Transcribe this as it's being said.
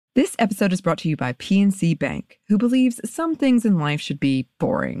This episode is brought to you by PNC Bank, who believes some things in life should be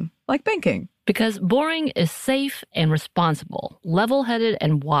boring, like banking. Because boring is safe and responsible, level-headed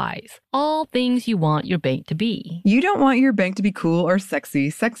and wise. All things you want your bank to be. You don't want your bank to be cool or sexy.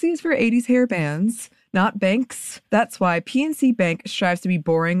 Sexy is for 80s hair bands, not banks. That's why PNC Bank strives to be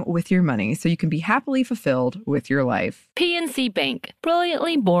boring with your money so you can be happily fulfilled with your life. PNC Bank,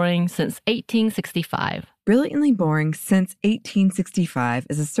 brilliantly boring since 1865. Brilliantly Boring Since 1865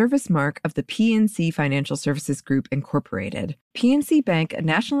 is a service mark of the PNC Financial Services Group, Incorporated. PNC Bank, a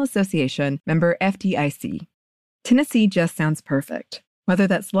National Association, member FDIC. Tennessee just sounds perfect. Whether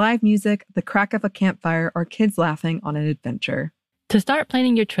that's live music, the crack of a campfire, or kids laughing on an adventure. To start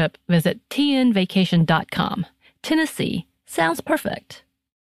planning your trip, visit tnvacation.com. Tennessee sounds perfect.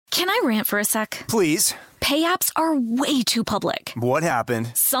 Can I rant for a sec? Please. Pay apps are way too public. What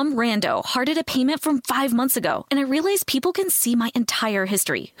happened? Some rando hearted a payment from 5 months ago, and I realized people can see my entire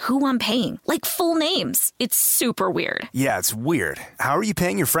history, who I'm paying, like full names. It's super weird. Yeah, it's weird. How are you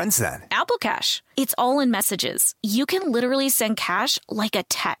paying your friends then? Apple Cash. It's all in messages. You can literally send cash like a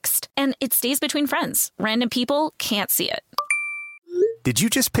text, and it stays between friends. Random people can't see it. Did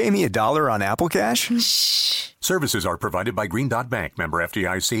you just pay me $1 on Apple Cash? Shh. Services are provided by Green Dot Bank, member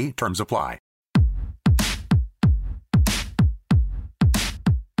FDIC. Terms apply.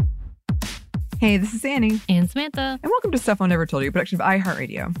 Hey, this is Annie. And Samantha. And welcome to Stuff I Never Told You, a production of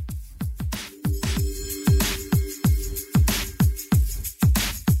iHeartRadio.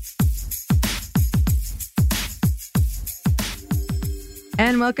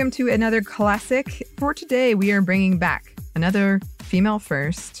 And welcome to another classic. For today, we are bringing back another female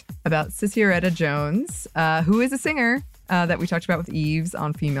first about Sissieretta Jones, who is a singer that we talked about with Eves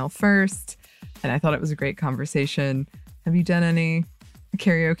on Female First. And I thought it was a great conversation. Have you done any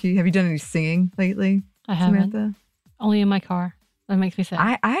karaoke? Have you done any singing lately? I haven't. Samantha? Only in my car. That makes me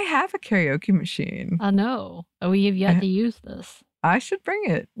sad. I have a karaoke machine. I know. We have yet to use this. I should bring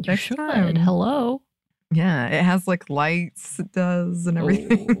it You next should. time. Hello. Yeah, it has like lights, it does, and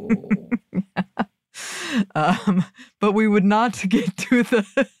everything. Yeah. But we would not get to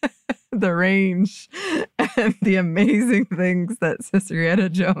the range and the amazing things that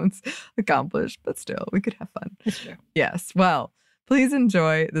Sissieretta Jones accomplished. But still, we could have fun. It's true. Yes. Well, please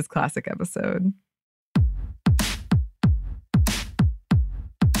enjoy this classic episode.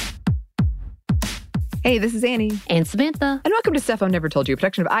 Hey, this is Annie. And Samantha. And welcome to Stuff I've Never Told You, a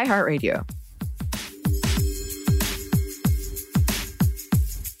production of iHeartRadio.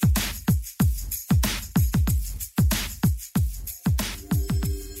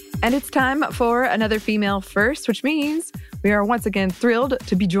 And it's time for another female first, which means we are once again thrilled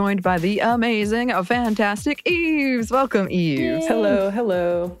to be joined by the amazing, fantastic Eves. Welcome, Eves. Yay.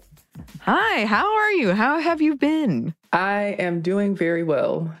 Hello. Hi, how are you? How have you been? I am doing very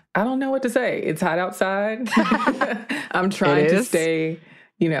well. I don't know what to say. It's hot outside. I'm trying to stay,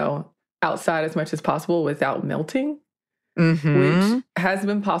 outside as much as possible without melting, which has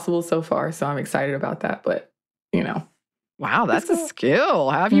been possible so far. So I'm excited about that. But, Wow, that's a skill.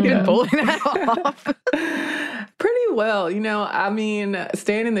 How have you been pulling that off? Pretty well.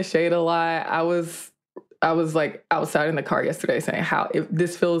 Staying in the shade a lot. I was like outside in the car yesterday saying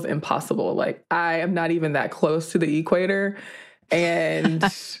this feels impossible. Like I am not even that close to the equator and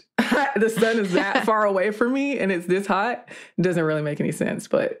the sun is that far away from me and it's this hot. It doesn't really make any sense,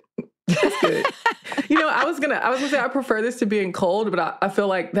 but it's good. I was gonna say I prefer this to being cold, but I feel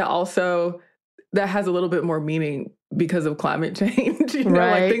like that has a little bit more meaning because of climate change.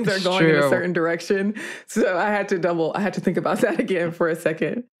 Right, like things are going in a certain direction. So I had to think about that again for a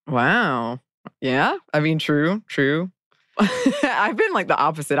second. Wow. Yeah. I mean, true. I've been like the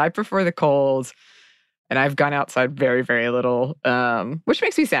opposite. I prefer the cold and I've gone outside very, very little, which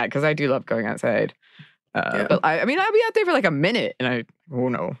makes me sad because I do love going outside. But I'll be out there for like a minute and oh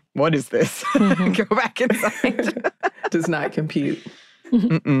no, what is this? Go back inside. Does not compute.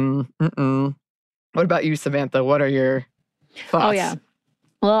 What about you, Samantha? What are your thoughts? Oh, yeah.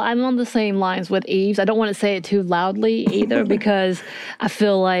 Well, I'm on the same lines with Eves. I don't want to say it too loudly either because I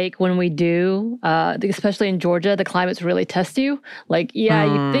feel like when we do, especially in Georgia, the climates really test you. Like, yeah,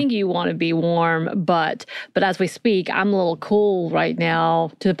 you think you want to be warm, but as we speak, I'm a little cool right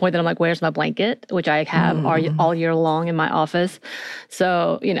now to the point that I'm like, where's my blanket? Which I have all year long in my office.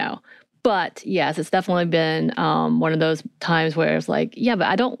 So, But yes, it's definitely been one of those times where it's like, yeah, but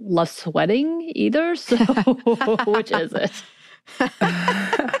I don't love sweating either. So which is it?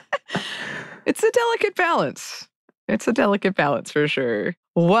 It's a delicate balance. It's a delicate balance for sure.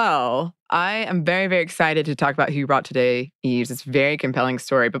 Well, I am very, very excited to talk about who you brought today, Eves. It's a very compelling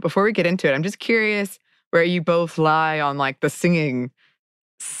story. But before we get into it, I'm just curious where you both lie on like the singing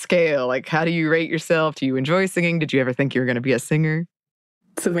scale? Like, how do you rate yourself? Do you enjoy singing? Did you ever think you were going to be a singer?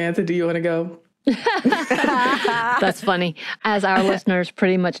 Samantha, do you want to go? That's funny. As our listeners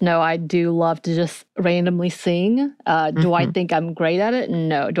pretty much know, I do love to just randomly sing. Do I think I'm great at it?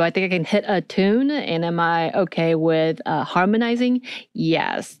 No. Do I think I can hit a tune? And am I okay with harmonizing?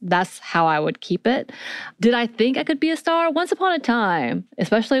 Yes. That's how I would keep it. Did I think I could be a star? Once upon a time,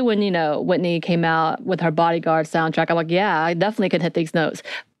 especially when, Whitney came out with her Bodyguard soundtrack, I'm like, yeah, I definitely could hit these notes.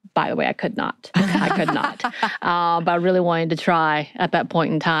 By the way, I could not. But I really wanted to try at that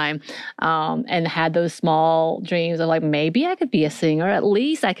point in time, and had those small dreams of like, maybe I could be a singer. At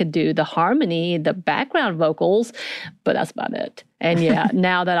least I could do the harmony, the background vocals, but that's about it. And yeah,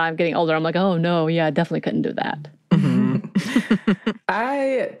 now that I'm getting older, I'm like, oh no, yeah, I definitely couldn't do that.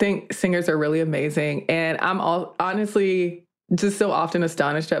 I think singers are really amazing. And I'm honestly just so often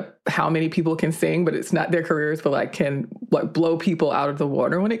astonished at how many people can sing, but it's not their careers, but like can blow people out of the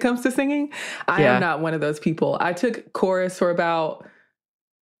water when it comes to singing. I am not one of those people. I took chorus for about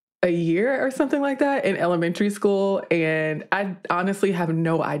a year or something like that in elementary school. And I honestly have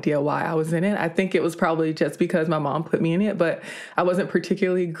no idea why I was in it. I think it was probably just because my mom put me in it, but I wasn't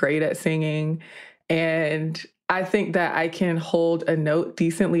particularly great at singing. And I think that I can hold a note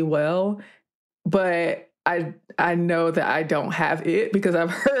decently well, but I know that I don't have it because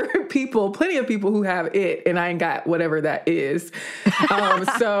I've heard plenty of people who have it, and I ain't got whatever that is.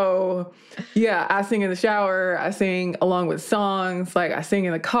 So yeah, I sing in the shower. I sing along with songs. Like I sing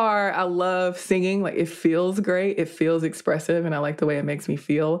in the car. I love singing. Like it feels great. It feels expressive, and I like the way it makes me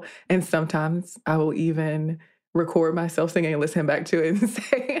feel. And sometimes I will even record myself singing and listen back to it and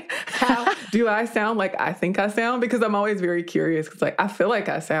say, how do I sound like I think I sound? Because I'm always very curious because like I feel like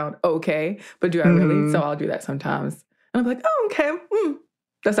I sound okay, but do I really? So I'll do that sometimes. And I'm like, oh, okay.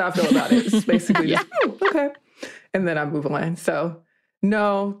 That's how I feel about it. It's basically just, okay. And then I move on. So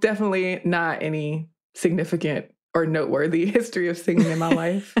no, definitely not any significant or noteworthy history of singing in my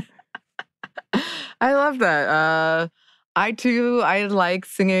life. I love that. I like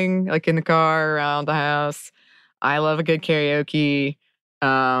singing like in the car, around the house. I love a good karaoke.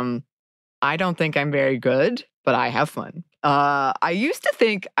 I don't think I'm very good, but I have fun. I used to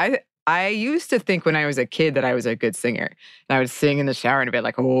think when I was a kid that I was a good singer. And I would sing in the shower and be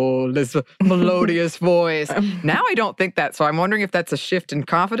like, oh, this melodious voice. Now I don't think that. So I'm wondering if that's a shift in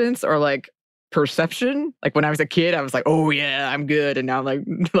confidence or like perception. Like when I was a kid, I was like, oh yeah, I'm good. And now I'm like,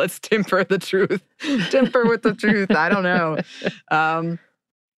 let's temper the truth. Temper with the truth. I don't know.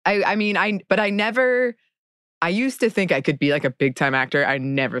 I used to think I could be like a big time actor. I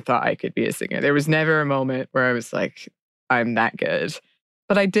never thought I could be a singer. There was never a moment where I was like, I'm that good.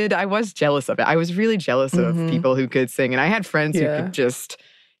 But I was jealous of it. I was really jealous of people who could sing. And I had friends who could just,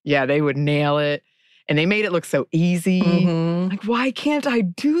 they would nail it. And they made it look so easy. Like, why can't I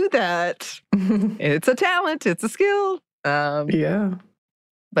do that? It's a talent. It's a skill. But yeah,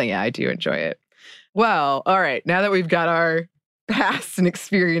 I do enjoy it. Well, all right. Now that we've got our past and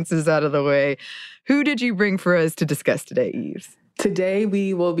experiences out of the way, who did you bring for us to discuss today, Eves? Today,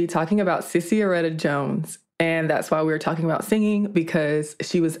 we will be talking about Sissieretta Jones. And that's why we were talking about singing, because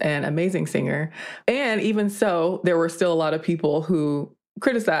she was an amazing singer. And even so, there were still a lot of people who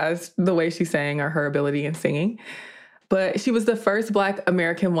criticized the way she sang or her ability in singing. But she was the first Black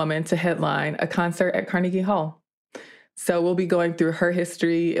American woman to headline a concert at Carnegie Hall. So we'll be going through her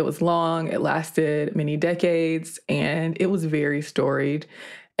history. It was long, it lasted many decades, and it was very storied.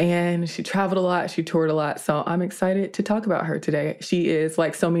 And she traveled a lot, she toured a lot. So I'm excited to talk about her today. She is,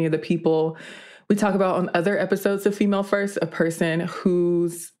 like so many of the people we talk about on other episodes of Female First, a person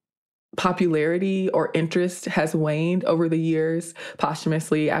whose popularity or interest has waned over the years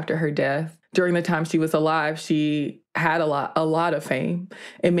posthumously after her death. During the time she was alive, she had a lot of fame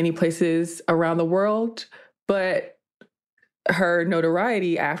in many places around the world, but her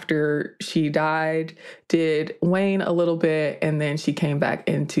notoriety after she died did wane a little bit, and then she came back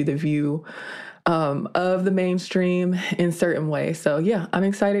into the view of the mainstream in certain ways. So yeah, I'm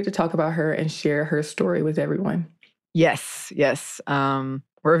excited to talk about her and share her story with everyone. Yes.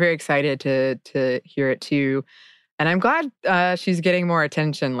 We're very excited to hear it too. And I'm glad she's getting more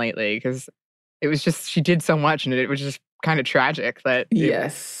attention lately, because it was just, she did so much and it was just kind of tragic that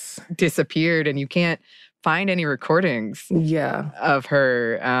it disappeared and you can't find any recordings of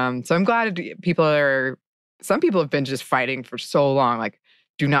her. So I'm glad some people have been just fighting for so long, like,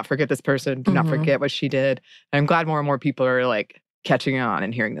 do not forget this person, do not forget what she did. And I'm glad more and more people are like catching on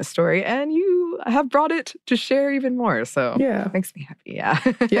and hearing this story, and you have brought it to share even more. So it makes me happy.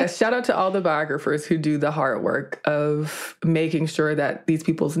 Yeah, shout out to all the biographers who do the hard work of making sure that these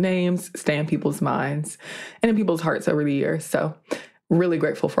people's names stay in people's minds and in people's hearts over the years. So really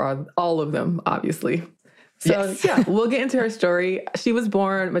grateful for all of them, obviously. So yeah, we'll get into her story. She was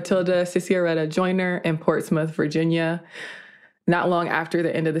born Matilda Sissieretta Joyner in Portsmouth, Virginia, not long after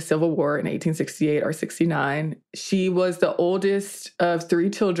the end of the Civil War in 1868 or 69. She was the oldest of 3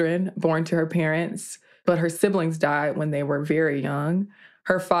 children born to her parents, but her siblings died when they were very young.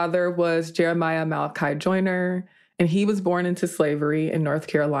 Her father was Jeremiah Malachi Joyner, and he was born into slavery in North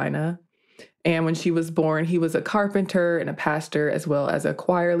Carolina. And when she was born, he was a carpenter and a pastor, as well as a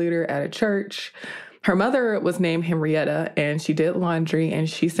choir leader at a church. Her mother was named Henrietta, and she did laundry, and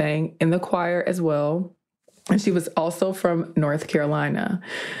she sang in the choir as well. And she was also from North Carolina.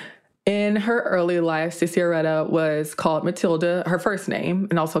 In her early life, Sissieretta was called Matilda, her first name,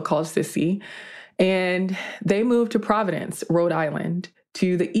 and also called Sissy. And they moved to Providence, Rhode Island,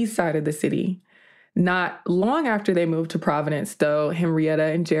 to the east side of the city. Not long after they moved to Providence, though, Henrietta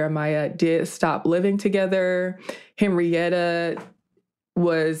and Jeremiah did stop living together. Henrietta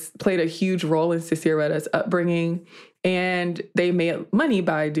played a huge role in Sissieretta's upbringing, and they made money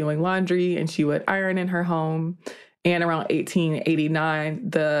by doing laundry, and she would iron in her home. And around 1889,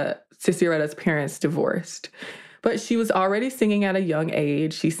 Sissieretta's parents divorced. But she was already singing at a young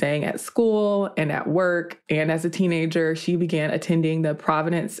age. She sang at school and at work. And as a teenager, she began attending the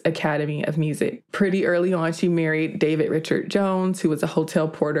Providence Academy of Music. Pretty early on, she married David Richard Jones, who was a hotel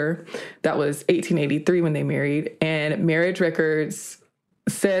porter. That was 1883 when they married. And marriage records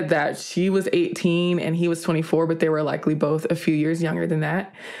said that she was 18 and he was 24, but they were likely both a few years younger than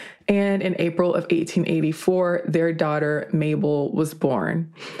that. And in April of 1884, their daughter, Mabel, was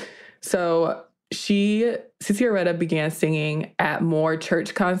born. So Sissieretta began singing at more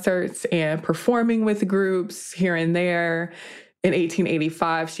church concerts and performing with groups here and there. In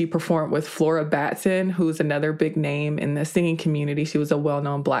 1885, she performed with Flora Batson, who's another big name in the singing community. She was a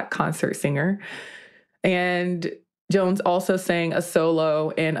well-known Black concert singer. And Jones also sang a solo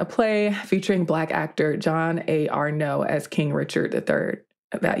in a play featuring Black actor John A. Arnott as King Richard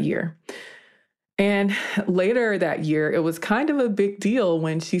III that year. And later that year, it was kind of a big deal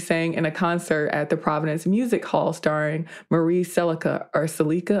when she sang in a concert at the Providence Music Hall starring Marie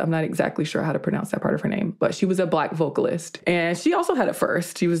Selika. I'm not exactly sure how to pronounce that part of her name, but she was a Black vocalist. And she also had a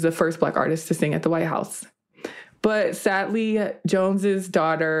first. She was the first Black artist to sing at the White House. But sadly, Jones's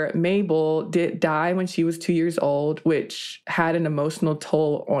daughter, Mabel, did die when she was 2 years old, which had an emotional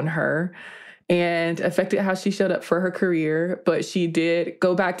toll on her and affected how she showed up for her career. But she did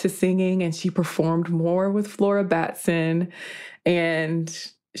go back to singing, and she performed more with Flora Batson. And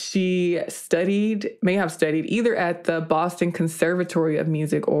she may have studied either at the Boston Conservatory of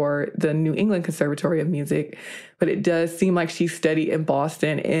Music or the New England Conservatory of Music, but it does seem like she studied in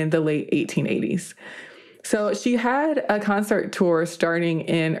Boston in the late 1880s. So she had a concert tour starting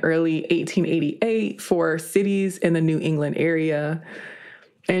in early 1888 for cities in the New England area.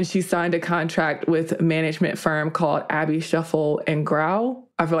 And she signed a contract with a management firm called Abbey Shuffle and Grau.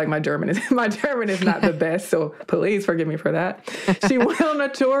 I feel like my German is not the best, so please forgive me for that. She went on a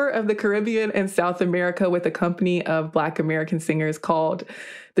tour of the Caribbean and South America with a company of Black American singers called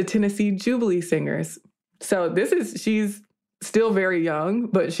the Tennessee Jubilee Singers. So she's still very young,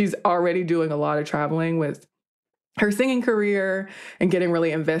 but she's already doing a lot of traveling with her singing career and getting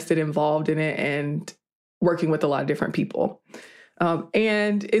really involved in it and working with a lot of different people.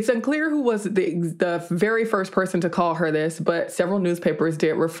 And it's unclear who was the very first person to call her this, but several newspapers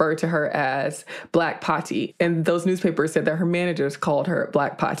did refer to her as Black Potty. And those newspapers said that her managers called her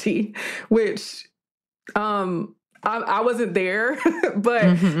Black Potty, which I wasn't there, but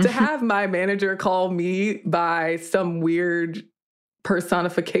to have my manager call me by some weird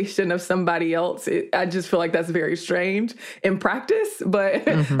personification of somebody else, I just feel like that's very strange in practice, but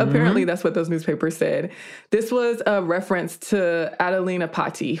apparently that's what those newspapers said. This was a reference to Adelina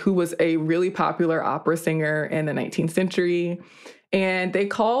Patti, who was a really popular opera singer in the 19th century. And they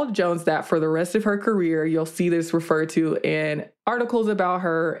called Jones that for the rest of her career. You'll see this referred to in articles about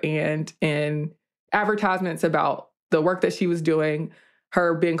her and in advertisements about the work that she was doing,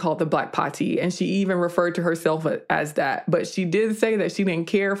 her being called the Black Potty. And she even referred to herself as that. But she did say that she didn't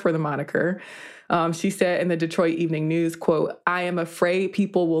care for the moniker. She said in the Detroit Evening News, quote, "I am afraid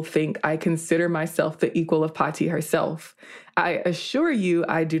people will think I consider myself the equal of Patti herself. I assure you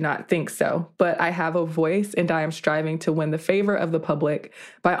I do not think so, but I have a voice and I am striving to win the favor of the public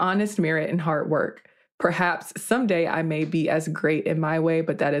by honest merit and hard work. Perhaps someday I may be as great in my way,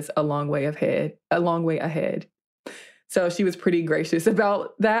 but that is a long way ahead." So she was pretty gracious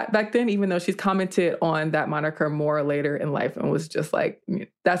about that back then, even though she's commented on that moniker more later in life and was just like,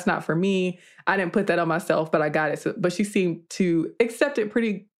 that's not for me. I didn't put that on myself, but I got it. So, but she seemed to accept it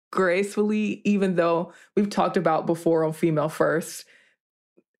pretty gracefully, even though we've talked about before on Female First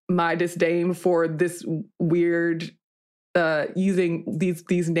my disdain for this weird using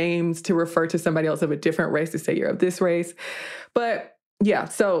these names to refer to somebody else of a different race to say you're of this race. But yeah,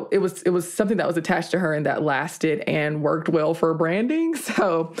 so it was something that was attached to her and that lasted and worked well for branding.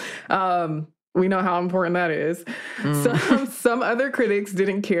 So we know how important that is. Some other critics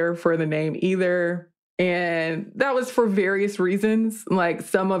didn't care for the name either. And that was for various reasons. Like,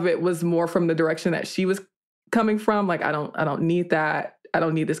 some of it was more from the direction that she was coming from. Like, I don't need that. I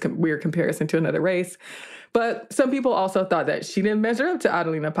don't need this weird comparison to another race. But some people also thought that she didn't measure up to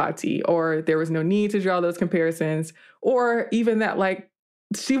Adelina Patti, or there was no need to draw those comparisons, or even that, like,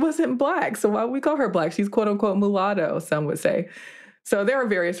 she wasn't Black. So why would we call her Black? She's quote unquote mulatto, some would say. So there are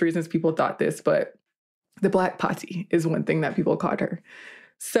various reasons people thought this, but the Black Patti is one thing that people called her.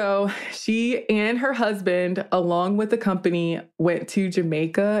 So she and her husband, along with the company, went to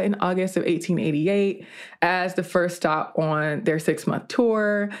Jamaica in August of 1888 as the first stop on their 6-month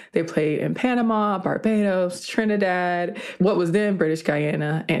tour. They played in Panama, Barbados, Trinidad, what was then British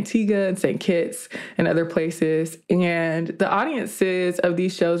Guyana, Antigua, and St. Kitts, and other places. And the audiences of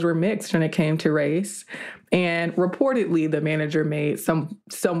these shows were mixed when it came to race. And reportedly, the manager made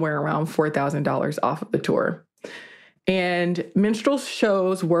somewhere around $4,000 off of the tour. And minstrel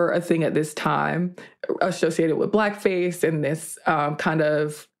shows were a thing at this time, associated with blackface and this kind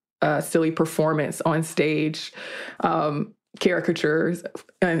of silly performance on stage, caricatures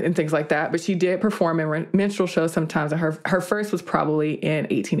and things like that. But she did perform in minstrel shows sometimes, and her first was probably in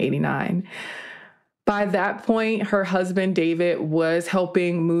 1889. By that point, her husband, David, was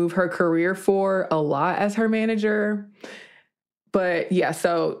helping move her career forward a lot as her manager. But yeah,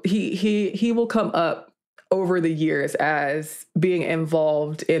 so he will come up over the years as being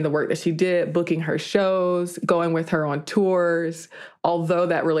involved in the work that she did, booking her shows, going with her on tours, although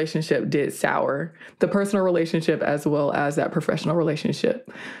that relationship did sour, the personal relationship as well as that professional relationship.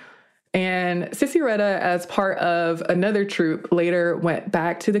 And Sissieretta, as part of another troupe, later went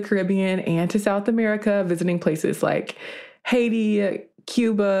back to the Caribbean and to South America, visiting places like Haiti,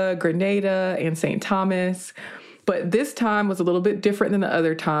 Cuba, Grenada, and St. Thomas. But this time was a little bit different than the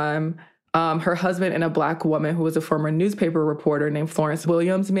other time. Her husband and a Black woman who was a former newspaper reporter named Florence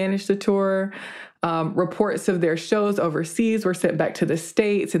Williams managed the tour. Reports of their shows overseas were sent back to the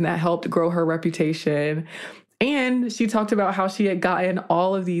States, and that helped grow her reputation. And she talked about how she had gotten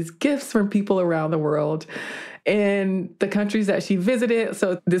all of these gifts from people around the world in the countries that she visited.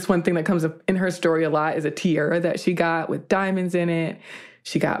 So this one thing that comes up in her story a lot is a tiara that she got with diamonds in it.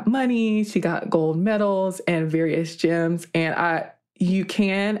 She got money, she got gold medals and various gems. And you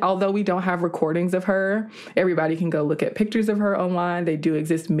can, although we don't have recordings of her, everybody can go look at pictures of her online. They do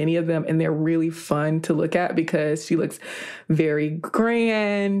exist, many of them, and they're really fun to look at because she looks very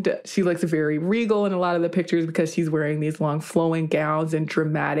grand. She looks very regal in a lot of the pictures because she's wearing these long flowing gowns and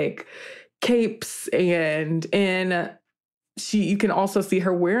dramatic capes. And you can also see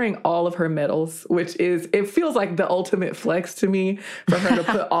her wearing all of her medals, which it feels like the ultimate flex to me for her to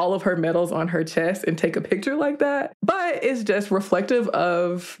put all of her medals on her chest and take a picture like that. But it's just reflective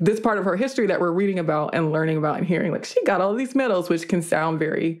of this part of her history that we're reading about and learning about and hearing. Like, she got all these medals, which can sound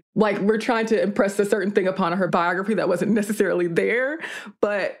very like we're trying to impress a certain thing upon her biography that wasn't necessarily there.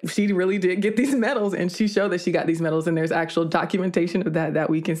 But she really did get these medals, and she showed that she got these medals, and there's actual documentation of that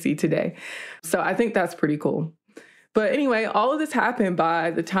we can see today. So I think that's pretty cool. But anyway, all of this happened by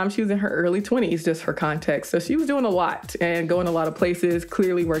the time she was in her early 20s, just for context. So she was doing a lot and going a lot of places,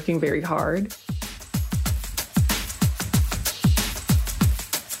 clearly working very hard.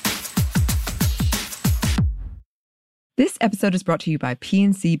 This episode is brought to you by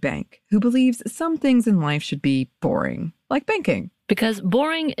PNC Bank, who believes some things in life should be boring, like banking. Because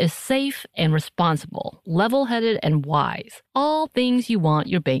boring is safe and responsible, level-headed and wise. All things you want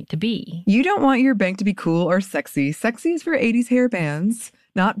your bank to be. You don't want your bank to be cool or sexy. Sexy is for 80s hair bands,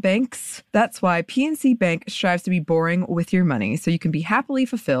 not banks. That's why PNC Bank strives to be boring with your money so you can be happily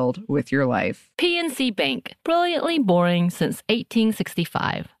fulfilled with your life. PNC Bank, brilliantly boring since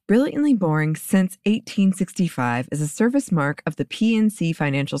 1865. Brilliantly Boring Since 1865 is a service mark of the PNC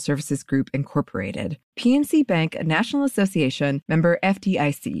Financial Services Group, Incorporated. PNC Bank, a National Association, member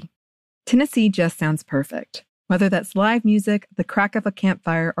FDIC. Tennessee just sounds perfect, whether that's live music, the crack of a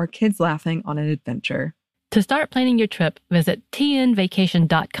campfire, or kids laughing on an adventure. To start planning your trip, visit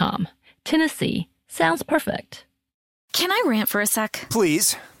tnvacation.com. Tennessee sounds perfect. Can I rant for a sec?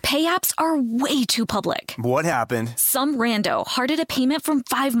 Please. pay apps are way too public. What happened? Some rando hearted a payment from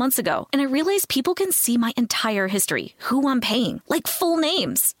 5 months ago, and I realized people can see my entire history, who I'm paying, like full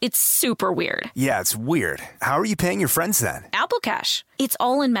names. It's super weird. Yeah, it's weird. How are you paying your friends then? Apple Cash. It's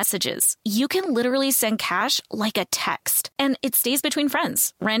all in messages. You can literally send cash like a text, and it stays between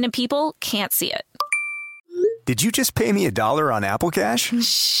friends. Random people can't see it. Did you just pay me $1 on Apple Cash?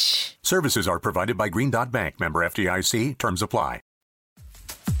 Shh. Services are provided by Green Dot Bank. Member FDIC. Terms apply.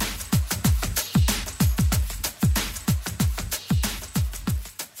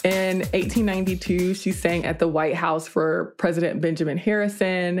 In 1892, she sang at the White House for President Benjamin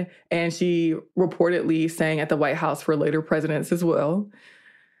Harrison, and she reportedly sang at the White House for later presidents as well.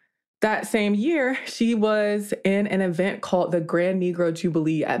 That same year, she was in an event called the Grand Negro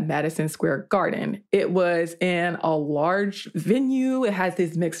Jubilee at Madison Square Garden. It was in a large venue. It has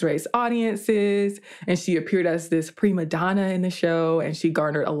these mixed-race audiences, and she appeared as this prima donna in the show, and she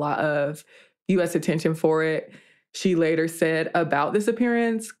garnered a lot of U.S. attention for it. She later said about this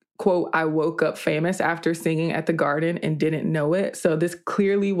appearance, quote, "I woke up famous after singing at the Garden and didn't know it." So this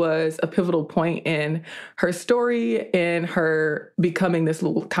clearly was a pivotal point in her story and her becoming this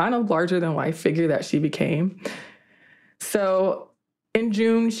little kind of larger than life figure that she became. So in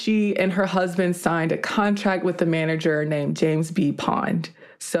June, she and her husband signed a contract with the manager named James B. Pond.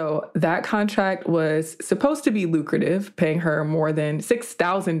 So that contract was supposed to be lucrative, paying her more than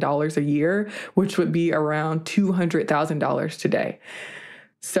 $6,000 a year, which would be around $200,000 today.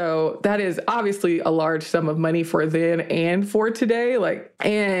 So that is obviously a large sum of money for then and for today.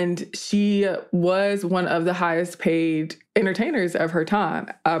 And she was one of the highest paid entertainers of her time,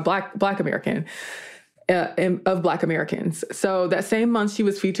 Black American. Of Black Americans. So that same month, she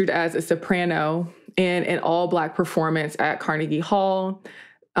was featured as a soprano in an all-Black performance at Carnegie Hall.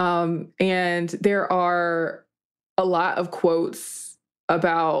 And there are a lot of quotes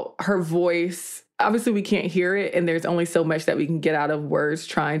about her voice. Obviously, we can't hear it, and there's only so much that we can get out of words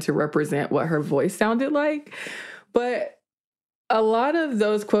trying to represent what her voice sounded like. But a lot of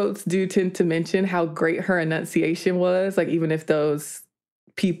those quotes do tend to mention how great her enunciation was, even if those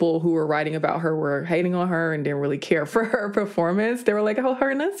people who were writing about her were hating on her and didn't really care for her performance. They were like, oh, her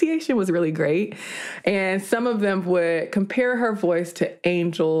enunciation was really great. And some of them would compare her voice to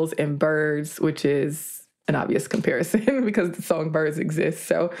angels and birds, which is an obvious comparison because the song Birds exists.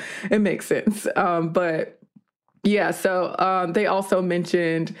 So it makes sense. But yeah, so they also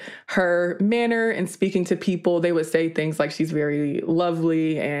mentioned her manner and speaking to people. They would say things like she's very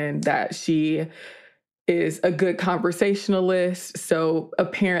lovely and that she is a good conversationalist. So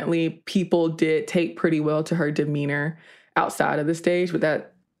apparently people did take pretty well to her demeanor outside of the stage, but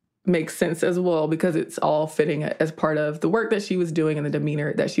that makes sense as well because it's all fitting as part of the work that she was doing and the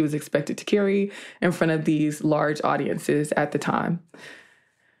demeanor that she was expected to carry in front of these large audiences at the time.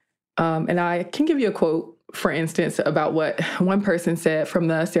 And I can give you a quote, for instance, about what one person said from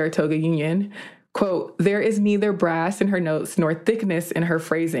the Saratoga Union. Quote, "There is neither brass in her notes nor thickness in her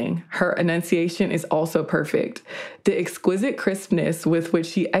phrasing. Her enunciation is also perfect. The exquisite crispness with which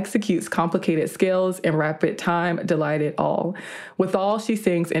she executes complicated scales in rapid time delighted all. Withal, she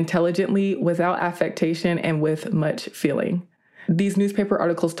sings intelligently, without affectation, and with much feeling." These newspaper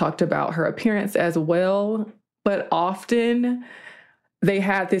articles talked about her appearance as well, but often they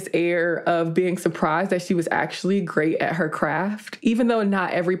had this air of being surprised that she was actually great at her craft, even though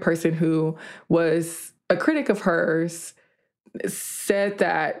not every person who was a critic of hers said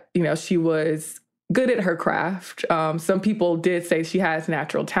that, she was good at her craft. Some people did say she has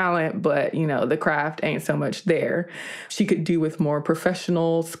natural talent, but, the craft ain't so much there. She could do with more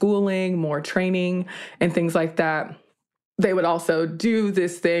professional schooling, more training, and things like that. They would also do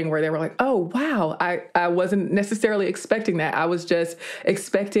this thing where they were like, oh, wow, I wasn't necessarily expecting that. I was just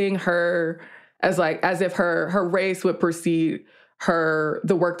expecting her as if her race would precede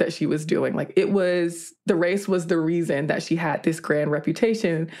the work that she was doing. The race was the reason that she had this grand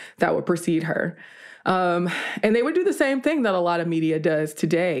reputation that would precede her. And they would do the same thing that a lot of media does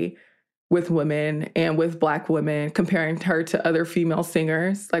today with women and with Black women, comparing her to other female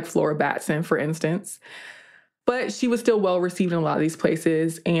singers, like Flora Batson, for instance. But she was still well received in a lot of these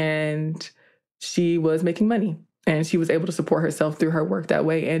places, and she was making money, and she was able to support herself through her work that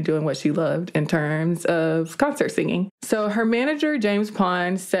way and doing what she loved in terms of concert singing. So her manager, James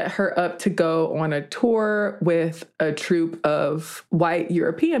Pond, set her up to go on a tour with a troupe of white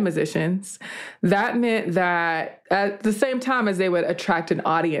European musicians. That meant that at the same time as they would attract an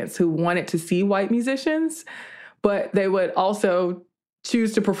audience who wanted to see white musicians, but they would also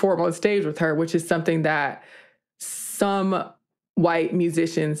choose to perform on stage with her, which is something that some white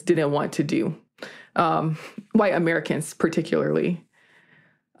musicians didn't want to do, white Americans particularly.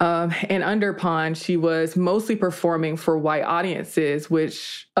 And under Pond, she was mostly performing for white audiences,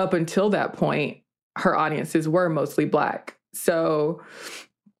 which up until that point, her audiences were mostly Black. So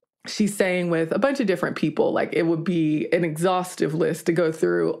she sang with a bunch of different people. Like, it would be an exhaustive list to go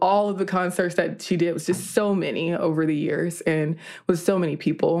through all of the concerts that she did. It was just so many over the years and with so many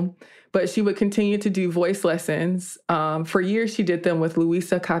people. But she would continue to do voice lessons. For years, she did them with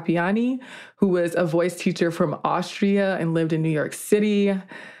Luisa Capiani, who was a voice teacher from Austria and lived in New York City.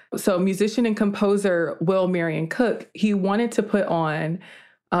 So musician and composer Will Marion Cook, he wanted to put on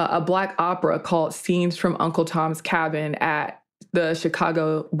a Black opera called Scenes from Uncle Tom's Cabin at the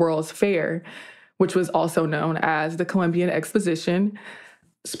Chicago World's Fair, which was also known as the Columbian Exposition.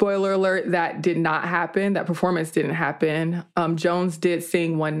 Spoiler alert, that did not happen. That performance didn't happen. Jones did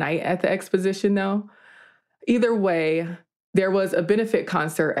sing one night at the exposition, though. Either way, there was a benefit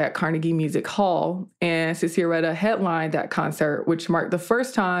concert at Carnegie Music Hall, and Sissieretta headlined that concert, which marked the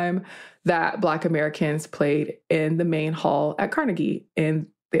first time that Black Americans played in the main hall at Carnegie, and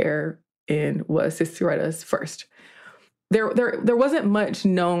therein was Sissieretta's first. There wasn't much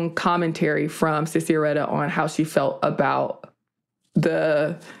known commentary from Sissieretta on how she felt about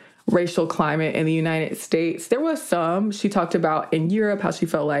the racial climate in the United States. There was some. She talked about in Europe how she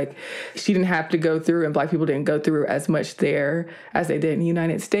felt like she didn't have to go through, and Black people didn't go through as much there as they did in the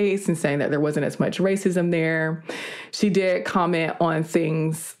United States, and saying that there wasn't as much racism there. She did comment on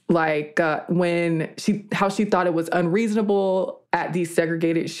things like how she thought it was unreasonable at these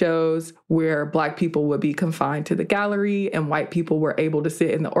segregated shows where Black people would be confined to the gallery and white people were able to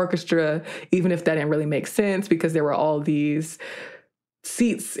sit in the orchestra, even if that didn't really make sense because there were all these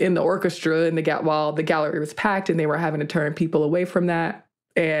seats in the orchestra while the gallery was packed, and they were having to turn people away from that.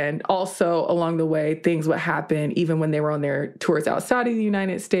 And also along the way, things would happen even when they were on their tours outside of the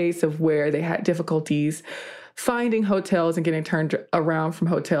United States, of where they had difficulties finding hotels and getting turned around from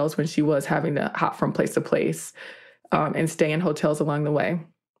hotels when she was having to hop from place to place and stay in hotels along the way.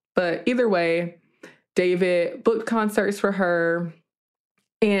 But either way, David booked concerts for her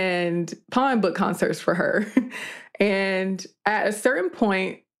and Pond booked concerts for her. And at a certain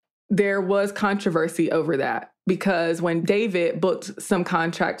point, there was controversy over that, because when David booked some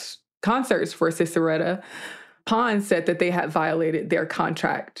concerts for Sissieretta, Pond said that they had violated their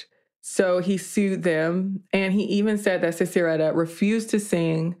contract. So he sued them, and he even said that Sissieretta refused to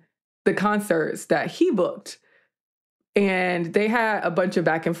sing the concerts that he booked. And they had a bunch of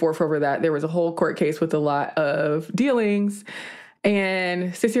back and forth over that. There was a whole court case with a lot of dealings.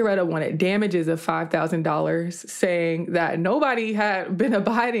 And Sissieretta wanted damages of $5,000, saying that nobody had been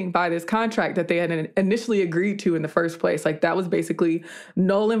abiding by this contract that they had initially agreed to in the first place. Like, that was basically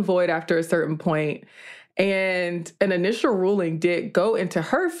null and void after a certain point. And an initial ruling did go into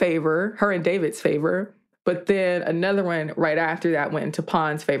her favor, her and David's favor, but then another one right after that went into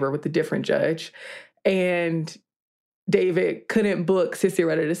Pond's favor with a different judge. And David couldn't book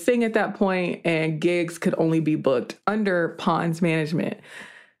Sissieretta to sing at that point, and gigs could only be booked under Pond's management.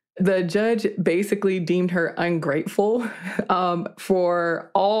 The judge basically deemed her ungrateful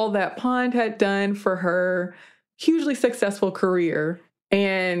for all that Pond had done for her hugely successful career.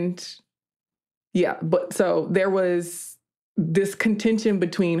 And yeah, but so there was this contention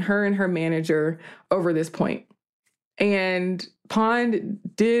between her and her manager over this point. And Pond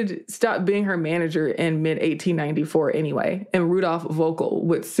did stop being her manager in mid-1894 anyway, and Rudolph Vogel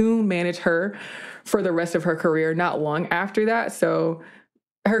would soon manage her for the rest of her career, not long after that. So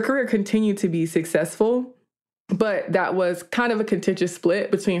her career continued to be successful, but that was kind of a contentious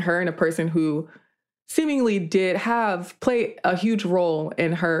split between her and a person who seemingly did play a huge role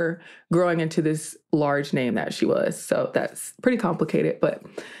in her growing into this large name that she was. So that's pretty complicated, but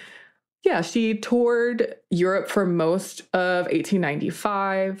yeah, she toured Europe for most of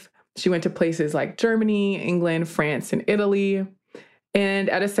 1895. She went to places like Germany, England, France, and Italy. And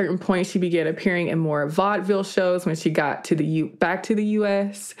at a certain point, she began appearing in more vaudeville shows when she got back to the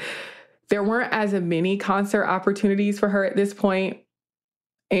U.S. There weren't as many concert opportunities for her at this point.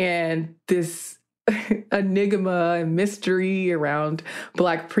 And this enigma and mystery around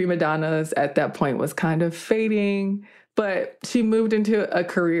Black prima donnas at that point was kind of fading. But she moved into a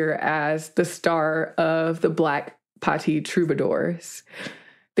career as the star of the Black Patti Troubadours.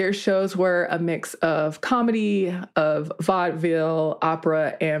 Their shows were a mix of comedy, of vaudeville,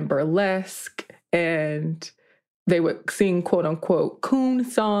 opera, and burlesque. And they would sing, quote unquote, coon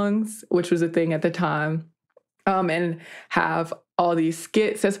songs, which was a thing at the time, and have all these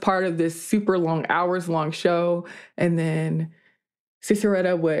skits as part of this super long, hours-long show. And then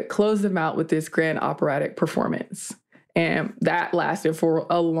Sissieretta would close them out with this grand operatic performance. And that lasted for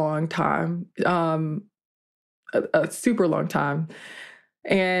a long time, a super long time.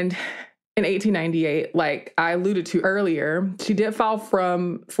 And in 1898, like I alluded to earlier, she did file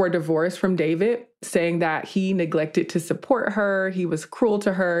for divorce from David, saying that he neglected to support her, he was cruel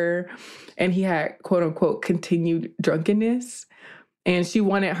to her, and he had, quote unquote, continued drunkenness. And she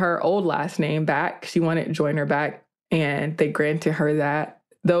wanted her old last name back. She wanted Joyner back, and they granted her that,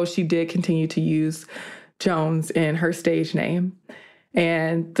 though she did continue to use Jones in her stage name.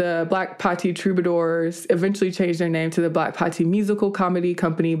 And the Black Patti Troubadours eventually changed their name to the Black Patti Musical Comedy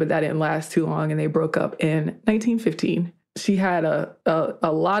Company, but that didn't last too long, and they broke up in 1915. She had a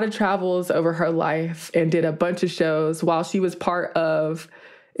lot of travels over her life and did a bunch of shows. While she was part of,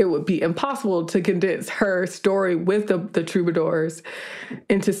 it would be impossible to condense her story with the Troubadours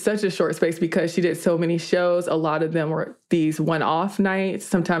into such a short space because she did so many shows. A lot of them were these one-off nights.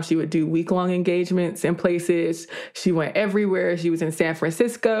 Sometimes she would do week-long engagements in places. She went everywhere. She was in San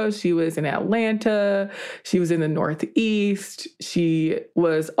Francisco. She was in Atlanta. She was in the Northeast. She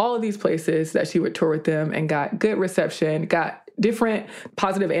was all of these places that she would tour with them and got good reception, got different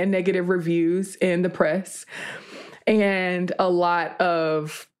positive and negative reviews in the press, and a lot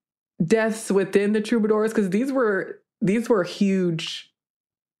of deaths within the Troubadours, because these were huge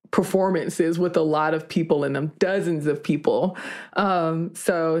performances with a lot of people in them, dozens of people.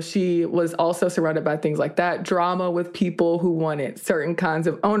 So she was also surrounded by things like that, drama with people who wanted certain kinds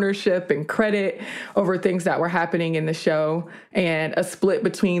of ownership and credit over things that were happening in the show, and a split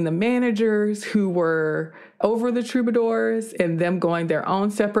between the managers who were over the Troubadours and them going their own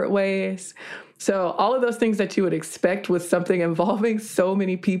separate ways. So all of those things that you would expect with something involving so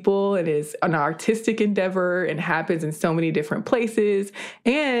many people and is an artistic endeavor and happens in so many different places,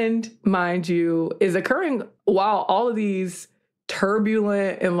 and mind you, is occurring while all of these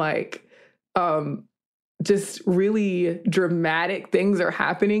turbulent and just really dramatic things are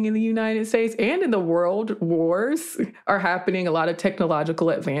happening in the United States and in the world. Wars are happening, a lot of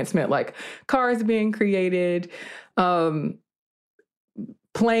technological advancement, like cars being created,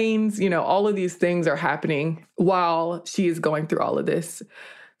 planes, all of these things are happening while she is going through all of this.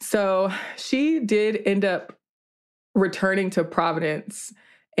 So she did end up returning to Providence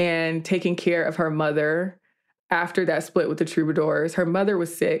and taking care of her mother after that split with the Troubadours. Her mother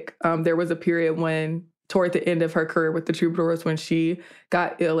was sick. There was a period toward the end of her career with the Troubadours, when she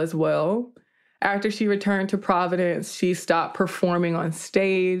got ill as well. After she returned to Providence, she stopped performing on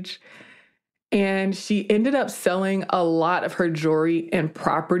stage. And she ended up selling a lot of her jewelry and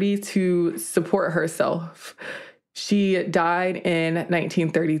property to support herself. She died in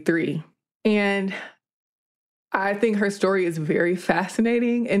 1933. And I think her story is very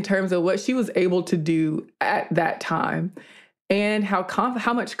fascinating in terms of what she was able to do at that time and how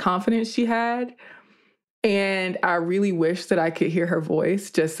much confidence she had. And I really wish that I could hear her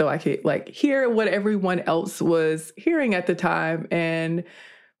voice just so I could hear what everyone else was hearing at the time and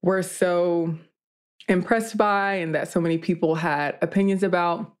were so impressed by, and that so many people had opinions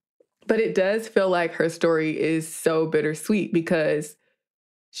about. But it does feel like her story is so bittersweet because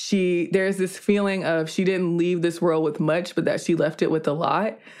there's this feeling of she didn't leave this world with much, but that she left it with a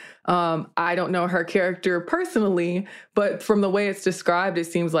lot. I don't know her character personally, but from the way it's described, it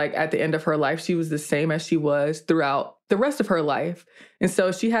seems like at the end of her life, she was the same as she was throughout the rest of her life. And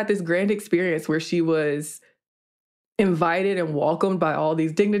so she had this grand experience where she was invited and welcomed by all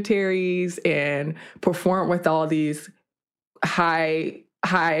these dignitaries and performed with all these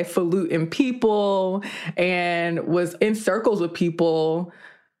highfalutin people, and was in circles with people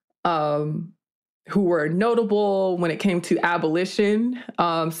who were notable when it came to abolition.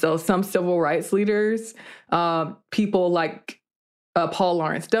 So some civil rights leaders, people like Paul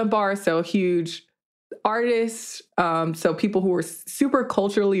Laurence Dunbar, so huge artists, so people who were super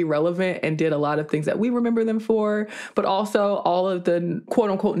culturally relevant and did a lot of things that we remember them for, but also all of the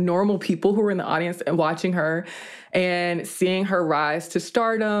quote-unquote normal people who were in the audience and watching her and seeing her rise to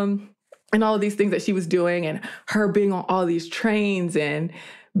stardom and all of these things that she was doing, and her being on all these trains and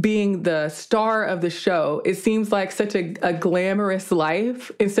being the star of the show. It seems like such a glamorous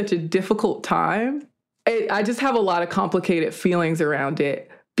life in such a difficult time. I just have a lot of complicated feelings around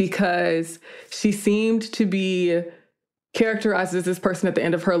it, because she seemed to be characterized as this person at the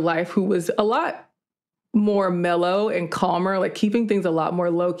end of her life who was a lot more mellow and calmer, keeping things a lot more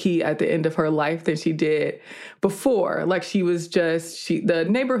low-key at the end of her life than she did before. She was the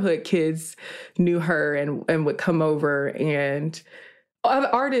neighborhood kids knew her and would come over, and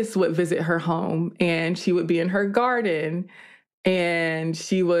artists would visit her home, and she would be in her garden. And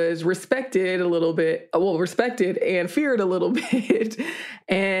she was respected and feared a little bit.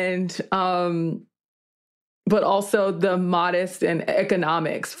 And but also the modest and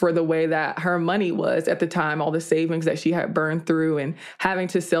economics for the way that her money was at the time, all the savings that she had burned through and having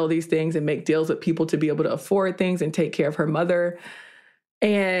to sell these things and make deals with people to be able to afford things and take care of her mother.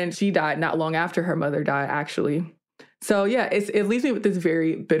 And she died not long after her mother died, actually. So yeah, it leaves me with this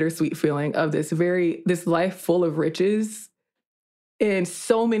very bittersweet feeling of this life full of riches in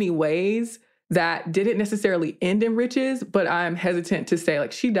so many ways that didn't necessarily end in riches, but I'm hesitant to say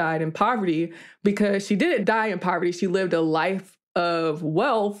like she died in poverty because she didn't die in poverty. She lived a life of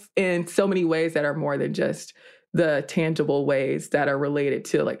wealth in so many ways that are more than just the tangible ways that are related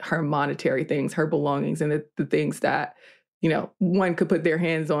to like her monetary things, her belongings, and the things that, you know, one could put their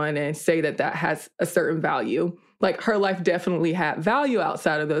hands on and say that that has a certain value. Like her life definitely had value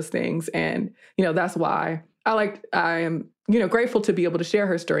outside of those things. And, you know, that's why I am, you know, grateful to be able to share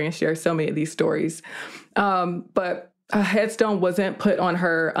her story and share so many of these stories. But a headstone wasn't put on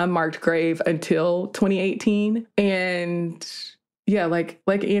her unmarked grave until 2018. And yeah, like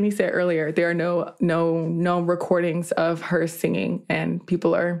Annie said earlier, there are no recordings of her singing, and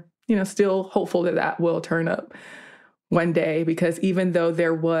people are, you know, still hopeful that that will turn up one day, because even though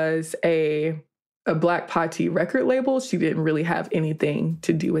there was a Black Pati record label, she didn't really have anything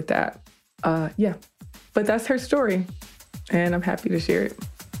to do with that. Yeah, but that's her story, and I'm happy to share it.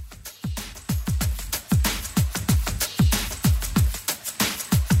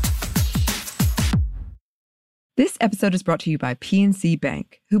 This episode is brought to you by PNC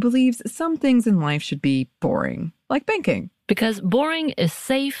Bank, who believes some things in life should be boring, like banking. Because boring is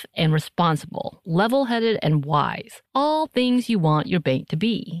safe and responsible, level-headed and wise. All things you want your bank to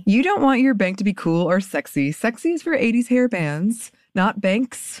be. You don't want your bank to be cool or sexy. Sexy is for 80s hair bands, not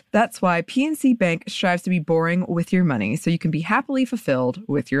banks. That's why PNC Bank strives to be boring with your money so you can be happily fulfilled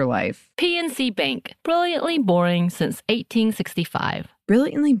with your life. PNC Bank, brilliantly boring since 1865.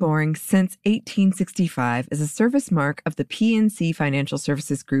 Brilliantly Boring Since 1865 is a service mark of the PNC Financial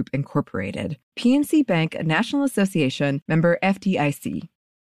Services Group, Incorporated. PNC Bank, a National Association, member FDIC.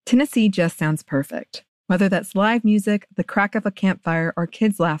 Tennessee just sounds perfect, whether that's live music, the crack of a campfire, or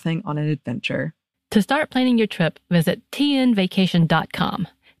kids laughing on an adventure. To start planning your trip, visit tnvacation.com.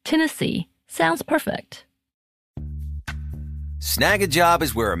 Tennessee sounds perfect. Snag a Job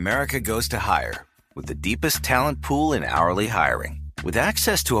is where America goes to hire, with the deepest talent pool in hourly hiring. With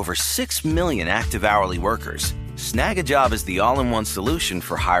access to over 6 million active hourly workers, Snag a Job is the all-in-one solution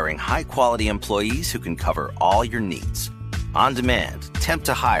for hiring high-quality employees who can cover all your needs. On demand, temp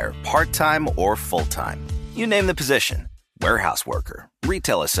to hire, part-time or full-time. You name the position. Warehouse worker,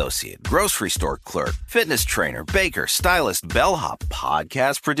 retail associate, grocery store clerk, fitness trainer, baker, stylist, bellhop,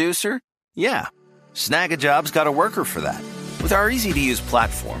 podcast producer. Yeah, Snag a Job's got a worker for that. With our easy-to-use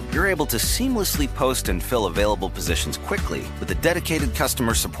platform, you're able to seamlessly post and fill available positions quickly with a dedicated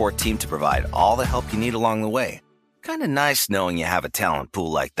customer support team to provide all the help you need along the way. Kind of nice knowing you have a talent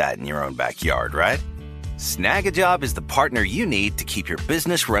pool like that in your own backyard, right? Snag a Job is the partner you need to keep your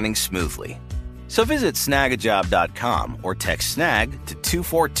business running smoothly. So visit snagajob.com or text SNAG to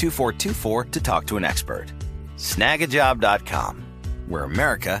 242424 to talk to an expert. Snagajob.com, where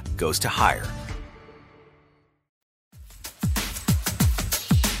America goes to hire.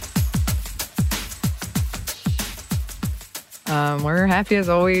 We're happy as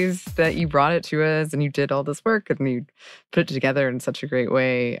always that you brought it to us and you did all this work and you put it together in such a great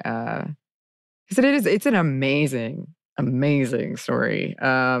way. Because it's an amazing, amazing story.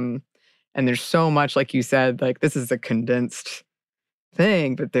 And there's so much, like you said, like this is a condensed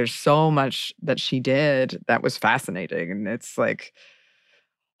thing, but there's so much that she did that was fascinating. And it's like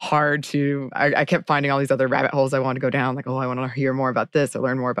hard to, I kept finding all these other rabbit holes I wanted to go down. Like, oh, I want to hear more about this or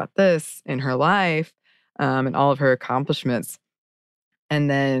learn more about this in her life. And all of her accomplishments. And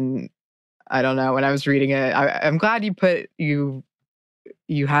then, I don't know, when I was reading it, I'm glad you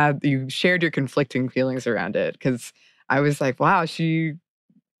shared your conflicting feelings around it, because I was like, wow, she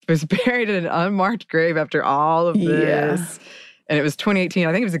was buried in an unmarked grave after all of this. Yeah. And it was 2018.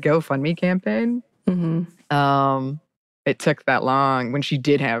 I think it was a GoFundMe campaign. Mm-hmm. It took that long when she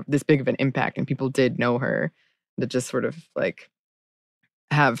did have this big of an impact and people did know her, to just sort of like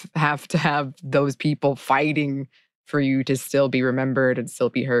have to have those people fighting for you to still be remembered and still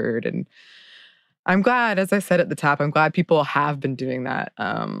be heard. And I'm glad, as I said at the top, I'm glad people have been doing that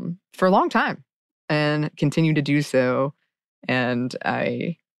for a long time and continue to do so. And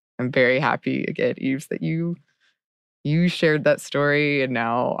I am very happy, again, Eves, that you shared that story, and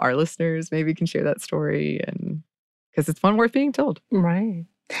now our listeners maybe can share that story, and because it's one worth being told. Right.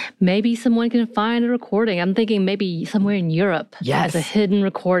 Maybe someone can find a recording. I'm thinking maybe somewhere in Europe has a hidden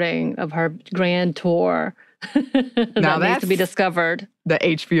recording of her grand tour that needs to be discovered. The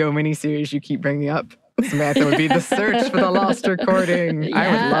HBO miniseries you keep bringing up. Samantha would be the search for the lost recording. I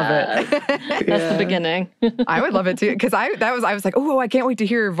would love it. That's the beginning. I would love it too. Because I was like, oh, I can't wait to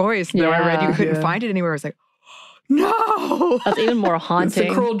hear her voice. And then I read you couldn't find it anywhere. I was like, no. That's even more haunting.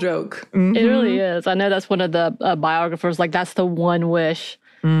 It's a cruel joke. Mm-hmm. It really is. I know that's one of the biographers, like that's the one wish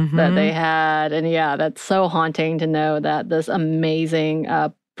that they had. And yeah, that's so haunting to know that this amazing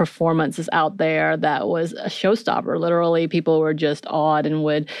performance is out there that was a showstopper. Literally, people were just awed and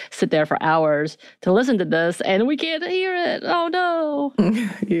would sit there for hours to listen to this, and we can't hear it. Oh no.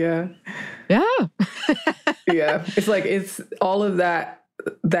 Yeah. It's like, it's all of that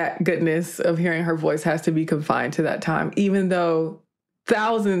goodness of hearing her voice has to be confined to that time, even though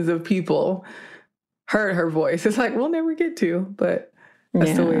thousands of people heard her voice. It's like, we'll never get to, but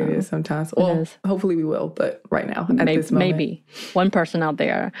that's the way it is sometimes. Well, hopefully we will, but right now, at this moment. Maybe one person out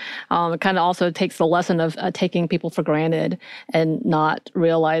there. It kind of also takes the lesson of taking people for granted and not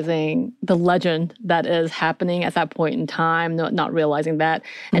realizing the legend that is happening at that point in time, not realizing that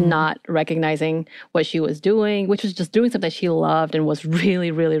and not recognizing what she was doing, which was just doing something she loved and was really,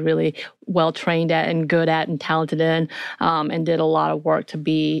 really, really well trained at and good at and talented in, and did a lot of work to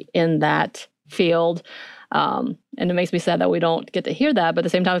be in that field. And it makes me sad that we don't get to hear that. But at the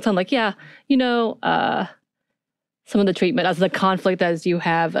same time, it's kind of like, some of the treatment as the conflict as you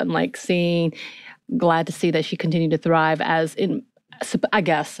have, and like glad to see that she continued to thrive as in, I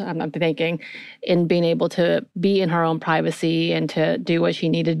guess, I'm thinking, in being able to be in her own privacy and to do what she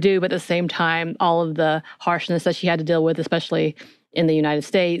needed to do. But at the same time, all of the harshness that she had to deal with, especially in the United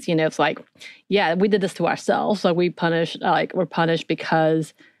States, it's like, yeah, we did this to ourselves. Like we're punished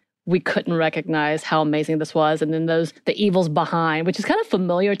because we couldn't recognize how amazing this was. And then the evils behind, which is kind of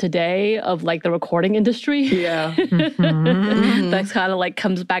familiar today of like the recording industry. Yeah. That's kind of like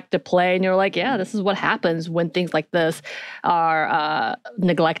comes back to play. And you're like, yeah, this is what happens when things like this are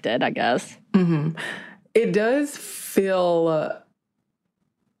neglected, I guess. Mm-hmm. It does feel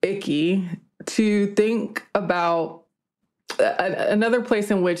icky to think about another place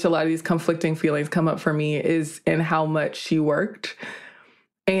in which a lot of these conflicting feelings come up for me is in how much she worked.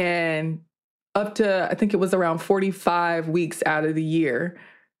 And up to, I think it was around 45 weeks out of the year,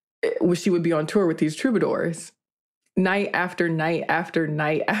 she would be on tour with these troubadours, night after night after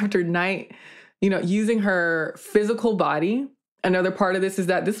night after night, using her physical body. Another part of this is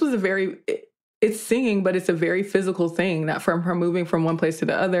that this was it's singing, but it's a very physical thing, that from her moving from one place to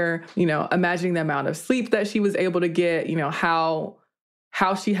the other, imagining the amount of sleep that she was able to get, how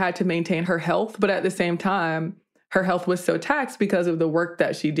she had to maintain her health. But at the same time, her health was so taxed because of the work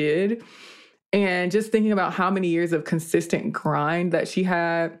that she did. And just thinking about how many years of consistent grind that she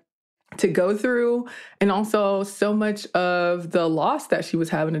had to go through, and also so much of the loss that she was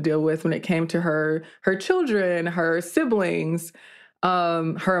having to deal with when it came to her children, her siblings,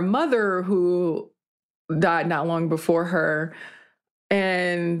 her mother who died not long before her.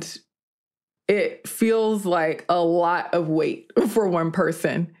 And it feels like a lot of weight for one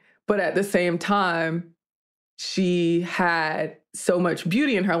person. But at the same time, she had so much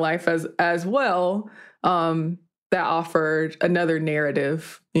beauty in her life as well, that offered another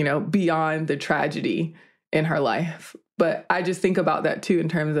narrative, beyond the tragedy in her life. But I just think about that too, in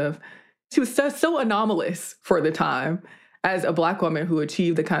terms of she was so anomalous for the time as a Black woman who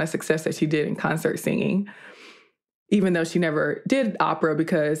achieved the kind of success that she did in concert singing, even though she never did opera,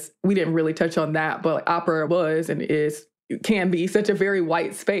 because we didn't really touch on that. But opera was and can be such a very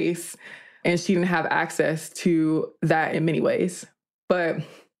white space. And she didn't have access to that in many ways. But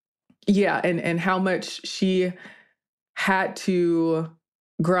yeah, and how much she had to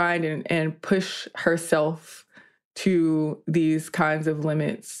grind and push herself to these kinds of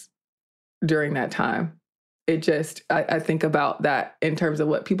limits during that time. It just, I think about that in terms of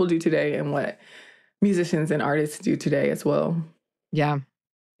what people do today and what musicians and artists do today as well. Yeah.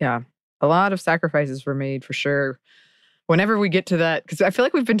 A lot of sacrifices were made for sure. Whenever we get to that, because I feel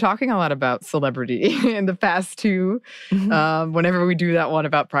like we've been talking a lot about celebrity in the past too. Whenever we do that one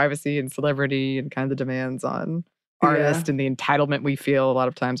about privacy and celebrity and kind of the demands on artists and the entitlement we feel a lot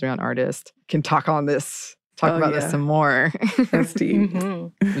of times around artists, can talk about this some more. That's deep.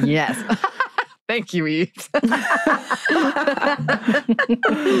 Yes. Thank you, Eve.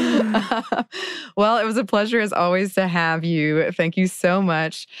 Well, it was a pleasure as always to have you. Thank you so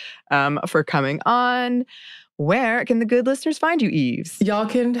much for coming on. Where can the good listeners find you, Eves? Y'all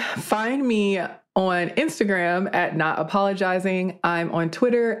can find me on Instagram at Not Apologizing. I'm on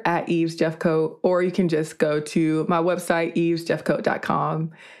Twitter at Eves Jeffcoat, or you can just go to my website,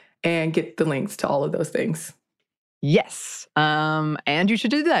 evesjeffcoat.com, and get the links to all of those things. Yes. And you should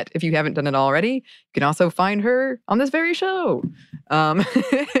do that if you haven't done it already. You can also find her on this very show,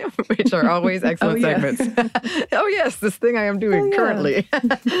 which are always excellent segments. Oh, yes, this thing I am doing currently.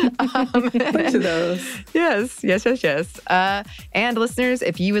 Bunch of those. Yes. And listeners,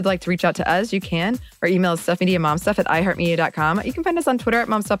 if you would like to reach out to us, you can. Our email is stuffmediamomstuff@iheartmedia.com. You can find us on Twitter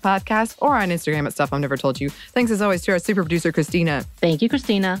 @momstuffpodcast or on Instagram @stuff I've never told you. Thanks as always to our super producer, Christina. Thank you,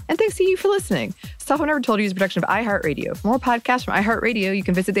 Christina. And thanks to you for listening. Stuff I've Never Told You is a production of iHeartRadio. For more podcasts from iHeartRadio, you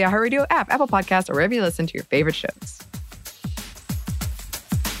can visit the iHeartRadio app, Apple Podcasts, or wherever you listen to your favorite shows.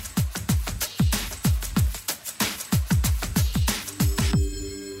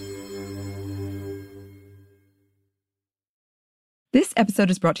 This episode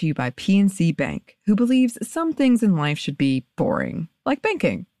is brought to you by PNC Bank, who believes some things in life should be boring, like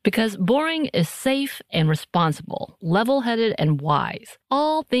banking. Because boring is safe and responsible, level-headed and wise.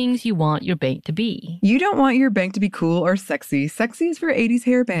 All things you want your bank to be. You don't want your bank to be cool or sexy. Sexy is for 80s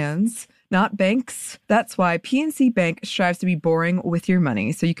hair bands, not banks. That's why PNC Bank strives to be boring with your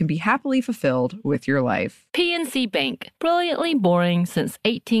money so you can be happily fulfilled with your life. PNC Bank, brilliantly boring since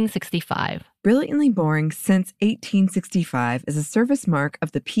 1865. Brilliantly Boring Since 1865 is a service mark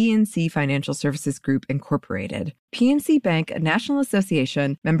of the PNC Financial Services Group, Incorporated. PNC Bank, a National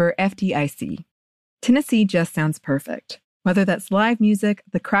Association, member FDIC. Tennessee just sounds perfect. Whether that's live music,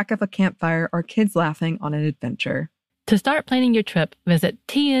 the crack of a campfire, or kids laughing on an adventure. To start planning your trip, visit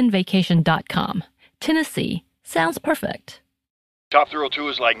tnvacation.com. Tennessee sounds perfect. Top Thrill 2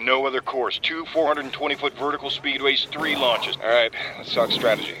 is like no other course. 2 420-foot vertical speedways, 3 launches. All right, let's talk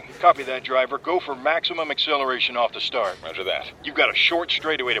strategy. Copy that, driver. Go for maximum acceleration off the start. Roger that. You've got a short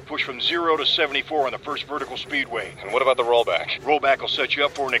straightaway to push from 0 to 74 on the first vertical speedway. And what about the rollback? Rollback will set you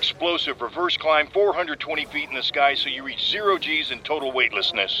up for an explosive reverse climb 420 feet in the sky so you reach 0 G's in total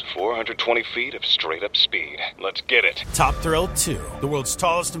weightlessness. 420 feet of straight-up speed. Let's get it. Top Thrill 2, the world's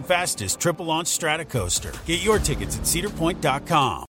tallest and fastest triple-launch strata coaster. Get your tickets at cedarpoint.com.